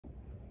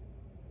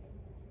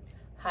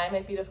Hi,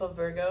 my beautiful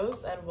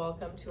Virgos, and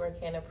welcome to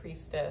Arcana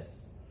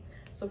Priestess.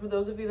 So for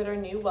those of you that are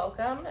new,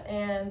 welcome.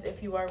 And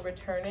if you are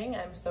returning,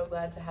 I'm so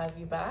glad to have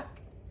you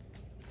back.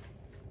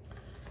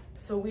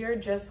 So we are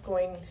just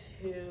going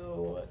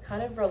to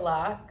kind of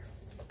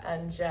relax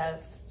and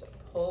just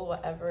pull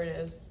whatever it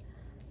is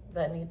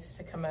that needs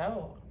to come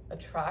out.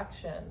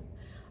 Attraction.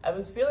 I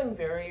was feeling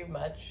very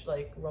much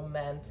like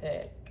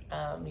romantic,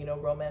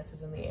 romance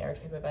is in the air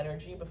type of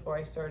energy before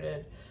I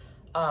started,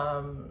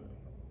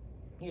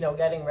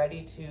 getting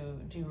ready to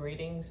do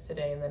readings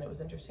today. And then it was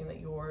interesting that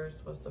yours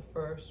was the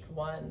first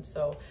one.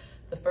 So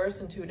the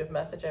first intuitive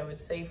message I would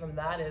say from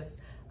that is,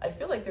 I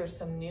feel like there's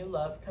some new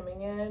love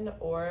coming in,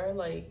 or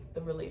like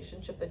the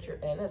relationship that you're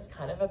in is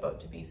kind of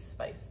about to be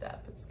spiced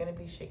up. It's going to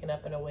be shaken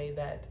up in a way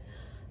that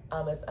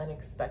is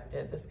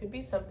unexpected. This could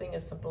be something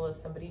as simple as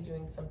somebody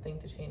doing something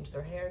to change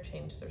their hair,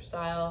 change their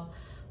style.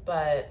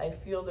 But I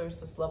feel there's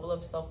this level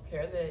of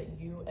self-care that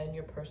you and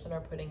your person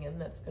are putting in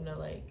that's going to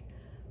like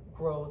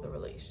grow the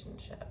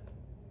relationship.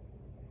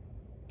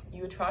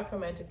 You attract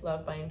romantic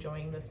love by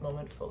enjoying this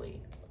moment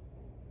fully.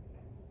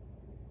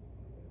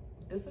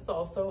 This is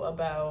also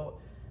about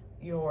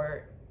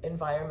your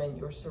environment,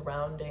 your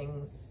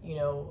surroundings,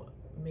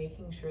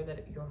 making sure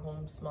that your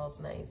home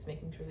smells nice,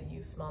 making sure that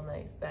you smell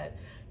nice, that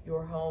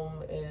your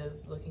home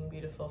is looking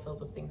beautiful,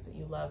 filled with things that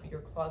you love.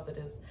 Your closet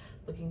is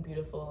looking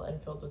beautiful and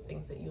filled with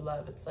things that you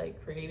love. It's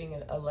like creating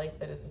a life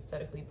that is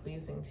aesthetically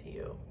pleasing to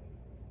you.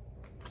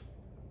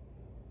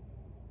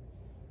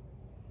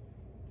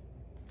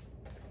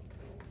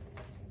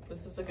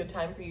 This is a good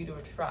time for you to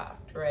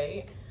attract,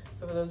 right?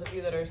 So for those of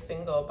you that are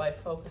single, by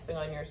focusing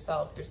on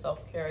yourself, your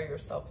self-care, your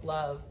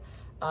self-love,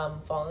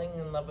 falling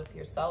in love with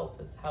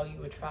yourself is how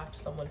you attract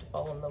someone to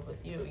fall in love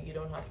with you. You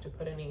don't have to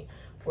put any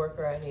work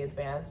or any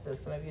advances.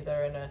 Some of you that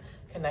are in a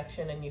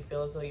connection and you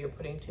feel as though you're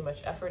putting too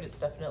much effort, it's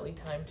definitely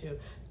time to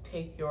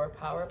take your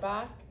power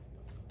back.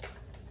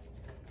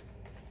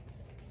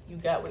 You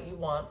get what you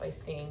want by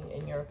staying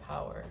in your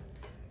power.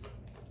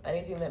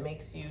 Anything that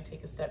makes you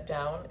take a step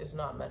down is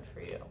not meant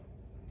for you.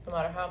 No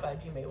matter how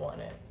bad you may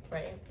want it,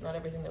 right? Not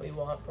everything that we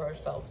want for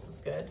ourselves is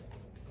good.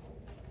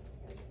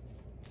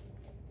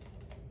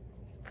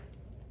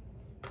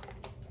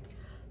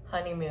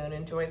 Honeymoon,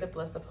 enjoy the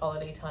bliss of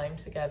holiday time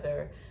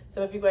together.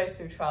 Some of you guys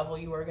through travel,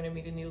 you are going to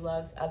meet a new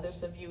love.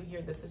 Others of you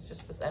here, this is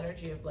just this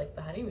energy of like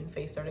the honeymoon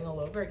phase starting all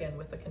over again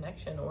with a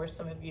connection, or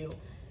some of you,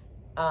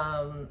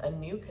 a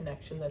new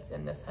connection that's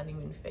in this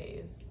honeymoon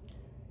phase.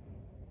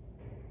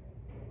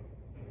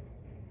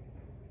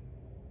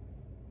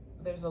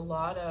 There's a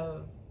lot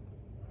of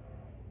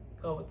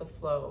go with the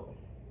flow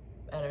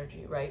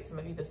energy, right? Some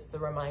of you, this is a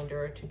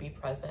reminder to be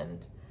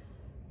present.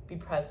 Be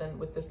present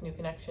with this new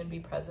connection. Be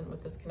present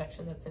with this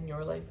connection that's in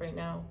your life right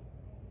now.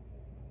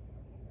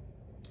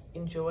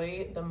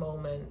 Enjoy the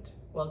moment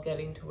while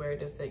getting to where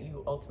it is that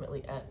you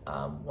ultimately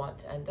want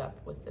to end up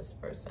with this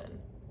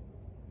person.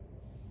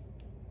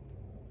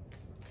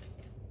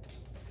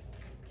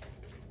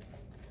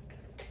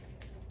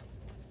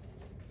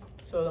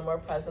 So the more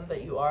present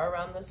that you are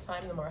around this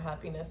time, the more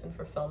happiness and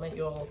fulfillment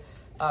you'll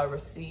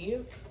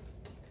receive.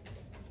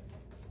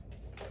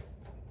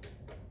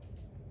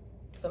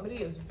 Somebody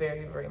is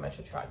very, very much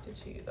attracted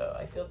to you though.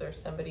 I feel there's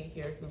somebody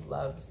here who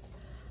loves,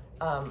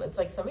 it's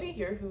like somebody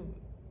here who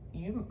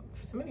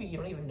for some of you, you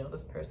don't even know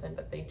this person,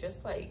 but they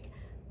just like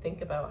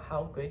think about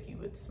how good you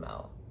would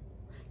smell.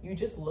 You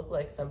just look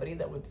like somebody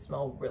that would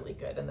smell really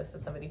good. And this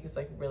is somebody who's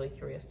like really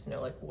curious to know,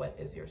 like, what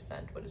is your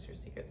scent? What is your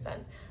secret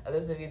scent?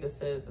 Others of you,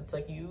 it's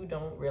like you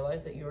don't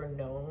realize that you're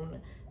known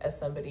as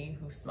somebody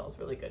who smells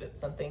really good. It's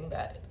something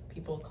that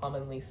people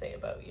commonly say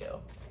about you.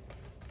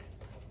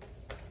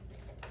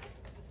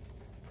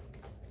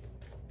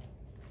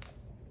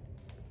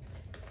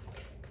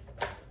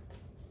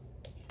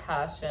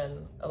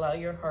 Passion, allow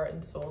your heart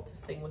and soul to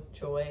sing with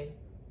joy.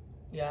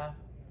 Yeah.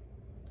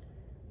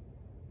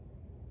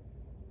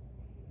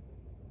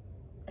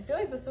 I feel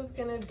like this is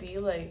gonna be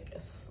like,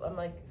 I'm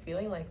like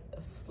feeling like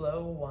a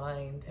slow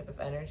wine type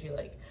of energy.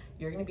 Like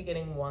you're gonna be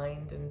getting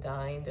wined and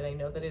dined. And I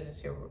know that it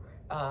is your,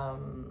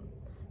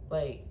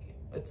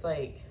 it's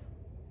like,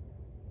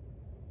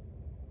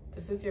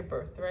 this is your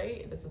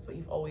birthright. This is what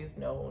you've always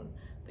known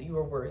that you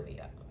were worthy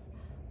of.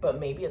 But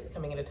maybe it's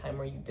coming at a time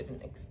where you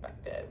didn't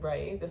expect it,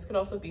 right? This could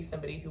also be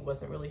somebody who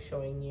wasn't really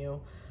showing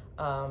you,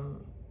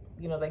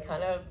 they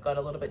kind of got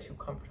a little bit too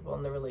comfortable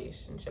in the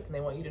relationship, and they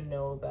want you to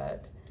know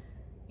that,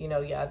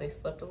 yeah, they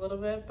slipped a little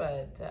bit,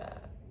 but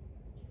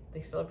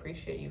they still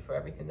appreciate you for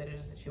everything that it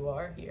is that you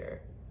are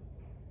here.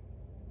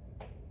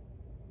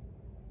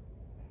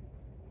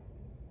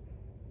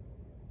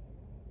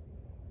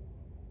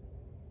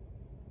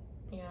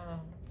 Yeah,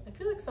 I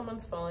feel like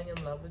someone's falling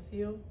in love with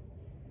you.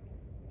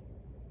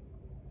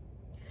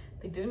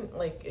 They didn't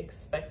like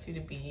expect you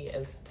to be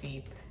as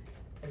deep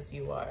as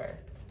you are.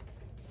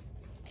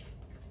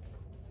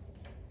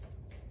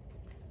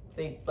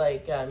 They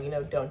like,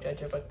 don't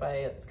judge a book by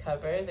its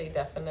cover. They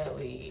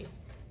definitely,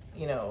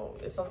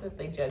 it's not that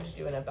they judged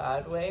you in a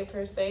bad way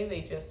per se.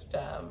 They just,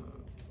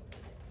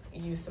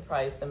 you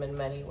surprise them in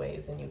many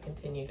ways and you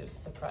continue to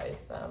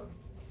surprise them.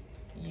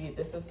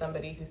 This is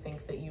somebody who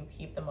thinks that you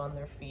keep them on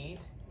their feet.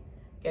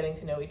 Getting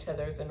to know each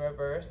other is in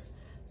reverse.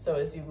 So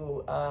as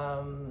you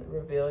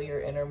reveal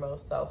your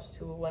innermost selves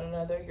to one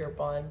another, your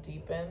bond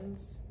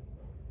deepens.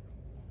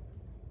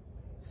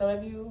 Some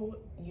of you,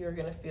 you're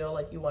gonna feel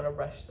like you wanna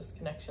rush this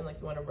connection, like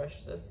you wanna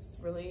rush this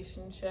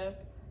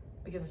relationship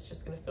because it's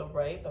just gonna feel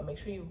right, but make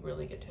sure you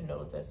really get to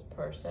know this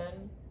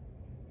person,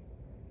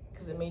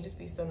 because it may just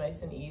be so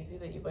nice and easy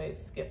that you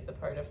guys skip the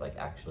part of like,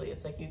 actually,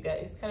 it's like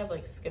it's kind of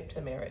like skip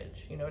to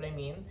marriage, you know what I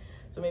mean?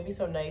 So maybe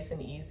so nice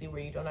and easy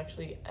where you don't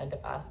actually end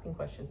up asking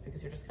questions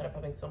because you're just kind of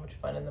having so much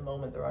fun in the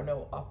moment. There are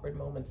no awkward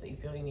moments that you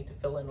feel you need to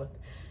fill in with,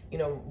 you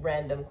know,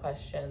 random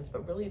questions,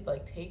 but really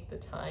like take the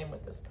time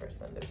with this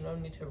person. There's no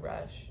need to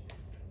rush.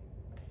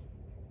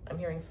 I'm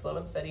hearing slow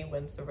and steady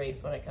wins the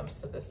race when it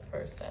comes to this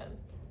person.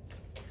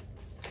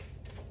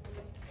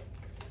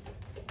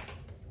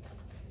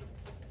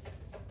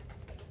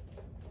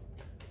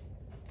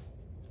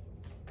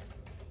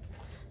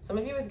 Some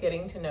of you with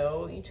getting to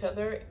know each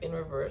other in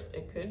reverse,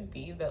 it could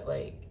be that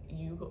like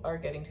you are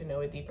getting to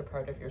know a deeper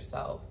part of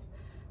yourself.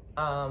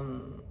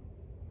 Or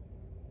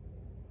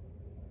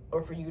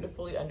for you to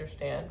fully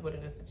understand what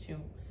it is that you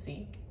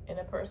seek in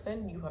a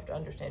person, you have to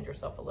understand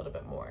yourself a little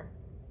bit more.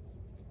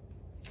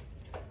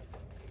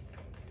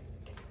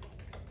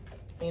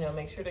 You know,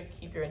 make sure to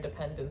keep your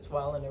independence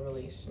while in a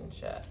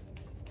relationship.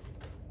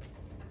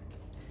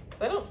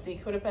 Because I don't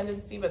see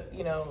codependency, but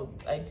you know,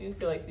 I do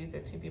feel like these are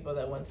two people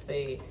that once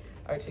they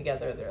are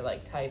together, they're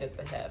like tied at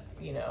the hip,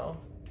 you know?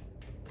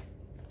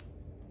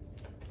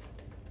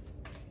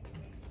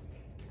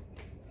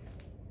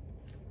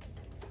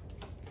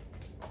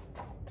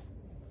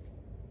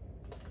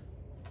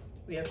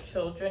 We have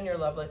children. Your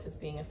love life is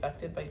being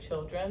affected by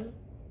children.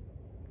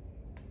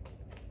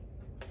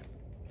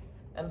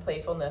 And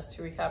playfulness.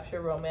 To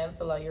recapture romance,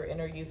 allow your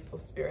inner youthful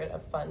spirit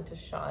of fun to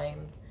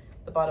shine.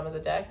 The bottom of the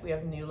deck, we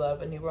have new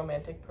love. A new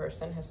romantic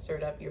person has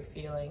stirred up your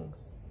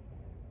feelings.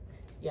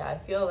 Yeah, I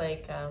feel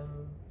like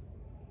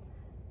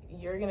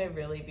you're gonna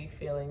really be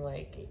feeling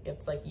like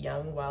it's like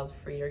young, wild,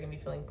 free. You're gonna be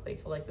feeling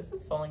playful. Like this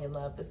is falling in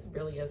love. This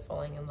really is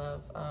falling in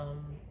love.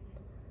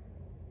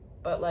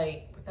 But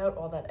like without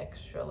all that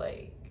extra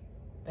like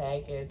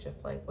baggage of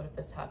like, what if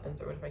this happens,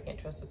 or what if I can't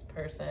trust this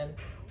person,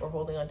 or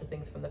holding on to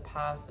things from the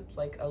past. It's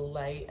like a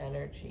light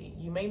energy.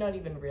 You may not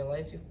even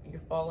realize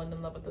you've fallen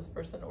in love with this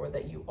person, or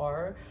that you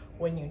are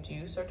when you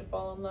do start to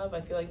fall in love.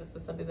 I feel like this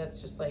is something that's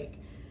just like,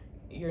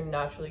 you're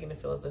naturally going to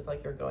feel as if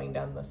like you're going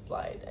down the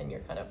slide and you're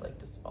kind of like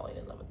just falling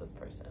in love with this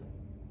person.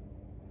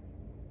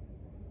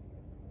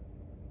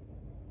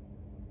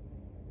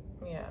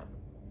 Yeah.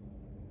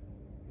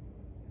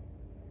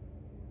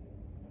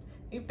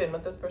 You've been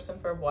with this person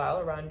for a while.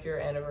 Around your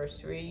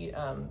anniversary,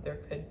 there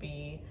could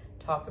be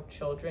talk of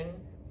children.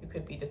 You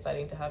could be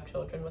deciding to have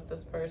children with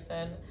this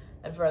person.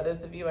 And for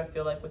others of you, I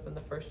feel like within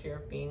the first year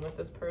of being with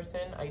this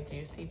person, I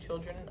do see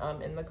children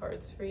in the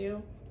cards for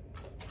you.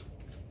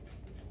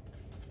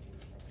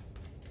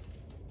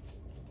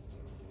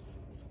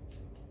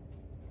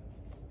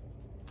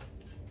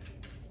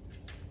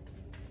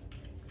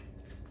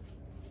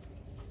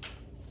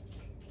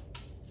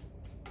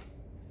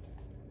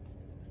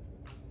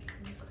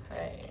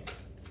 Okay.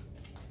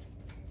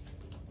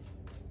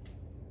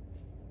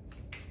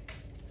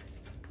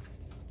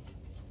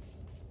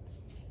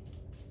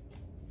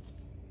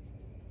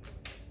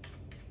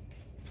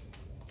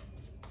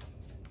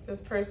 This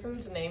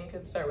person's name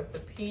could start with a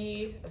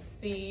P, a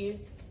C,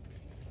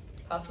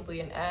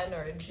 possibly an N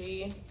or a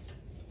G.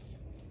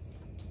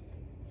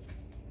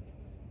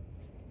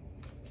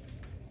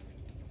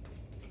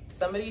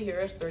 Somebody here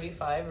is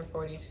 35 or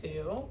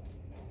 42,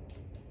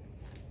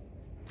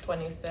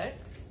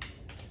 26.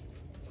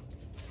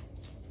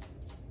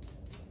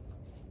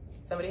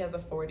 Somebody has a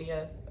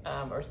 40th,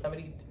 or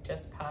somebody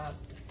just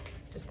passed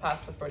the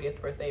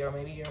 40th birthday, or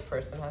maybe your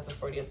person has a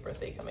 40th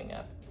birthday coming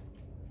up.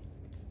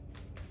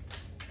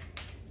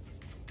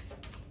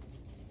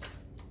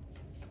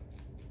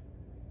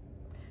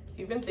 If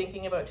you've been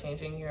thinking about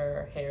changing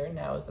your hair,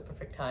 now is the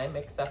perfect time.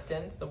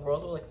 Acceptance, the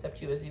world will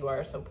accept you as you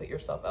are, so put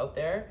yourself out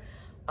there.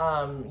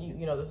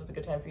 You know, this is a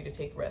good time for you to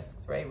take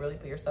risks, right? Really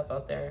put yourself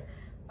out there.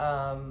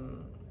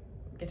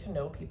 Get to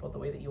know people the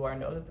way that you are.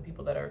 Know that the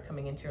people that are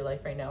coming into your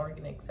life right now are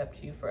going to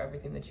accept you for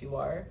everything that you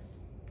are.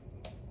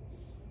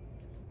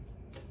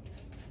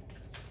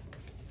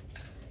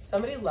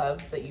 Somebody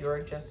loves that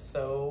you're just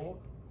so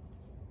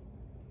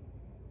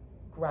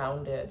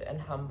grounded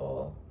and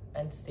humble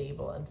and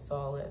stable and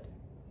solid.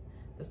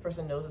 This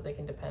person knows that they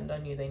can depend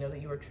on you. They know that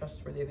you are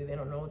trustworthy. They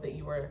don't know that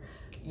you are,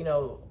 you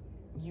know,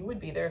 you would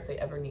be there if they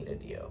ever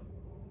needed you.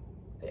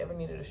 If they ever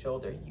needed a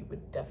shoulder, you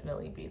would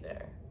definitely be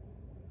there.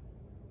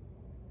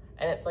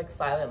 And it's like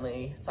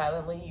silently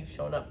you've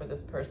shown up for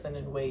this person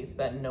in ways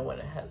that no one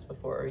has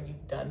before, or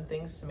you've done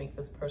things to make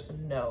this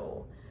person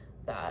know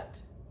that.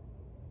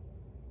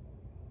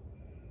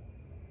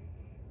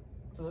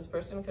 So this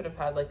person could have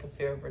had like a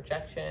fear of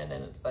rejection,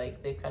 and it's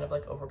like they've kind of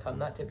like overcome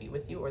that to be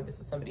with you, or this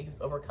is somebody who's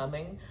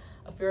overcoming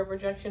a fear of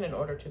rejection in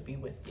order to be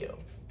with you.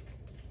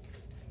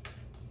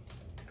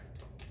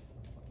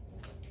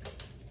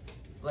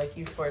 like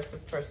you force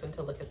this person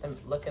to look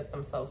at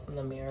themselves in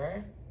the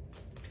mirror.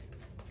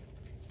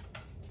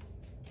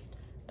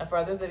 Now for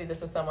others of you,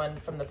 this is someone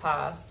from the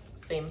past,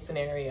 same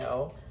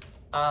scenario.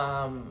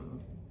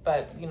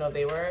 But you know,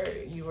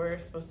 you were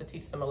supposed to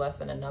teach them a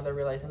lesson, and now they're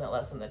realizing that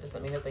lesson. That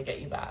doesn't mean that they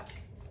get you back.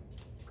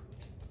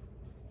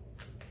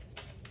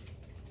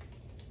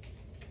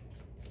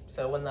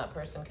 So when that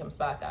person comes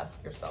back,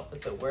 ask yourself,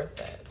 is it worth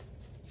it?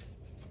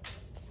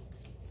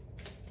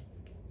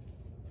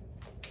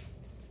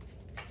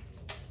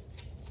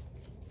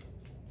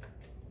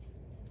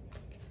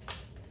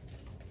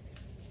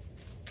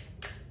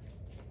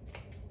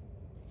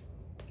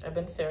 I've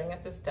been staring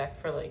at this deck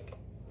for like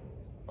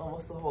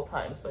almost the whole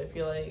time, so I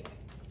feel like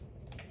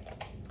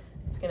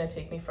it's gonna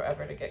take me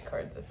forever to get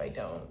cards if I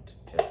don't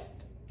just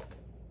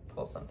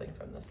pull something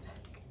from this deck.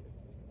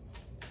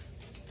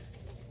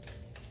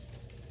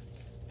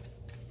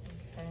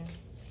 Okay,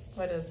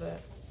 what is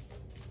it?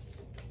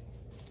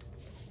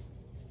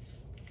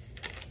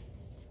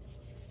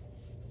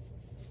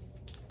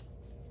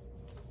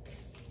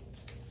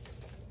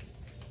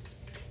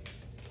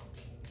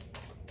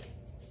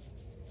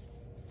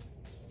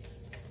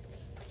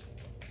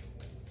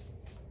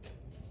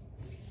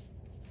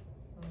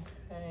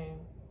 Okay.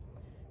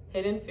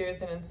 Hidden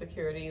fears and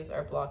insecurities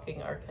are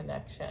blocking our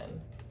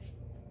connection.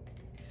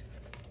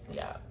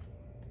 Yeah.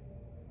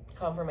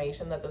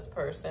 Confirmation that this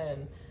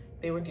person,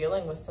 they were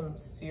dealing with some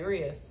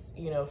serious,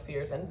 you know,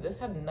 fears, and this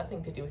had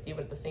nothing to do with you,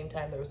 but at the same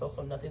time, there was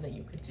also nothing that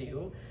you could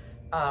do.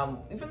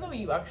 Even though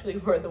you actually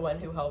were the one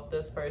who helped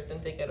this person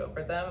to get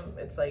over them,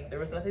 it's like there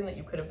was nothing that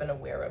you could have been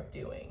aware of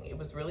doing. It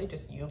was really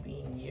just you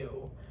being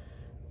you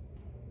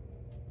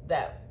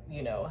that,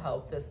 you know,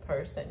 helped this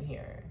person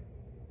here.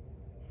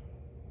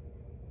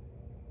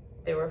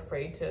 They were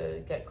afraid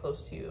to get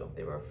close to you.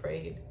 They were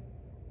afraid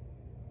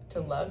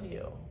to love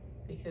you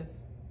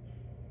because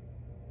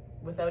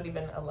without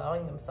even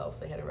allowing themselves,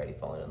 they had already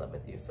fallen in love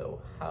with you.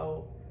 So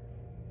how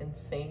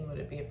insane would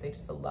it be if they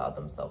just allowed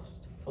themselves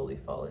to fully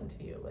fall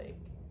into you? Like,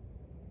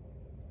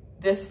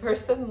 this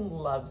person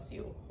loves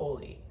you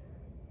wholly.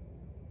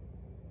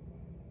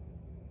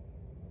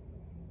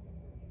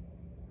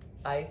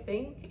 I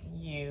think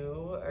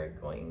you are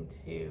going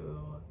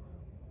to...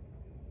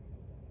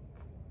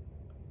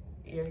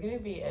 You're going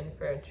to be in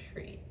for a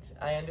treat.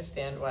 I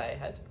understand why I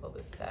had to pull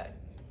this deck.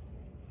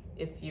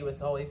 It's you.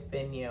 It's always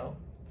been you.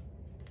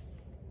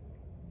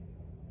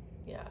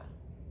 Yeah.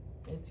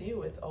 It's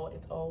you. It's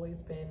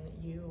always been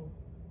you.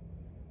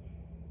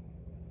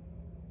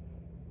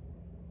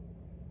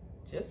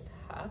 Just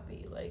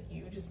happy. Like,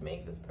 you just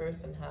make this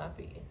person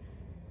happy.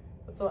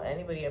 That's all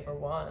anybody ever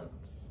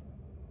wants.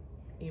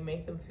 You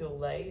make them feel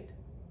light.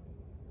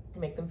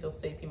 You make them feel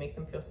safe. You make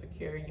them feel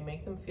secure. You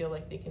make them feel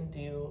like they can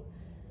do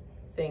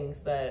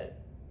things that,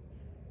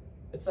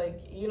 it's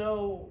like, you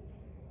know,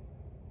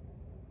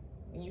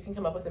 you can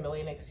come up with a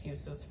million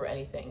excuses for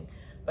anything,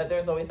 but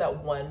there's always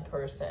that one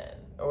person,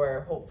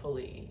 or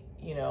hopefully,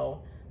 you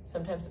know,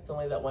 sometimes it's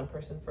only that one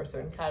person for a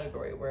certain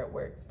category where it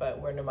works, but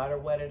where no matter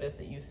what it is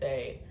that you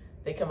say,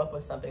 they come up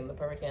with something, the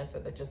perfect answer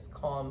that just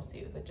calms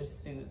you, that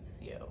just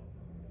soothes you,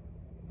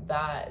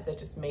 that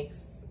just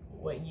makes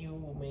what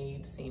you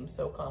made seem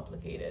so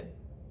complicated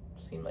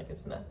seem like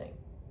it's nothing.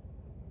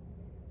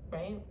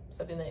 Right?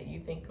 Something that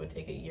you think would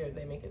take a year,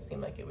 they make it seem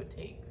like it would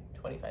take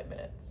 25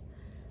 minutes.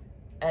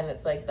 And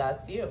it's like,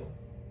 that's you.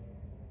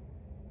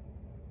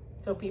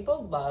 So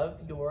people love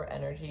your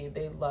energy.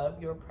 They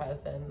love your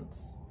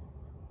presence.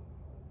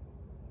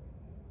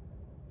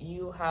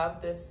 You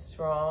have this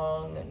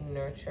strong,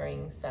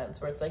 nurturing sense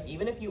where it's like,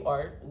 even if you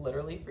are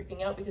literally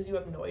freaking out because you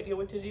have no idea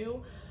what to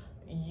do,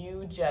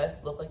 you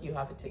just look like you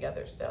have it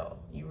together still.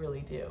 You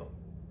really do.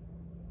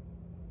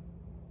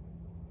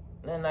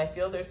 And I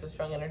feel there's a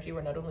strong energy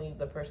where not only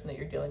the person that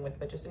you're dealing with,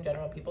 but just in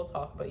general, people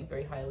talk about you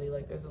very highly.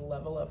 Like, there's a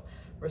level of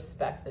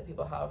respect that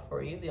people have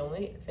for you. The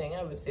only thing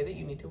I would say that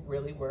you need to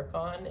really work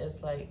on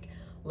is like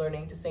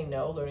learning to say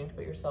no, learning to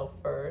put yourself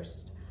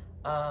first,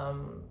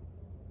 and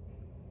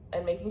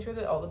making sure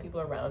that all the people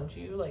around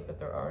you, like, that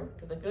there aren't,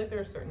 because I feel like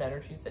there are certain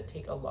energies that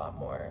take a lot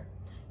more.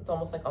 It's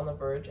almost like on the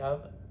verge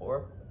of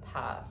or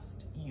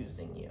past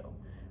using you,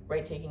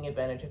 right? Taking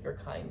advantage of your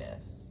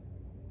kindness.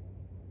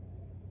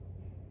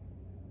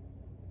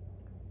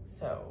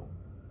 So,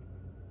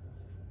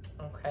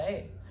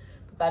 okay,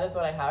 that is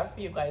what I have for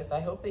you guys. I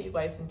hope that you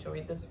guys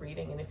enjoyed this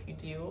reading, and if you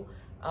do,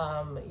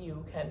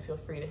 you can feel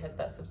free to hit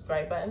that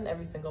subscribe button.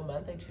 Every single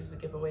month I choose a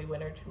giveaway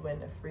winner to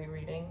win a free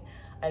reading.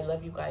 I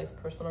love you guys.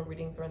 Personal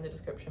readings are in the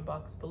description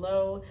box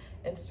below.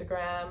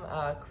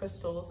 Instagram,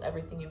 crystals,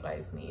 everything you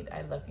guys need.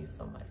 I love you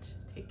so much.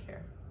 Take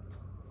care.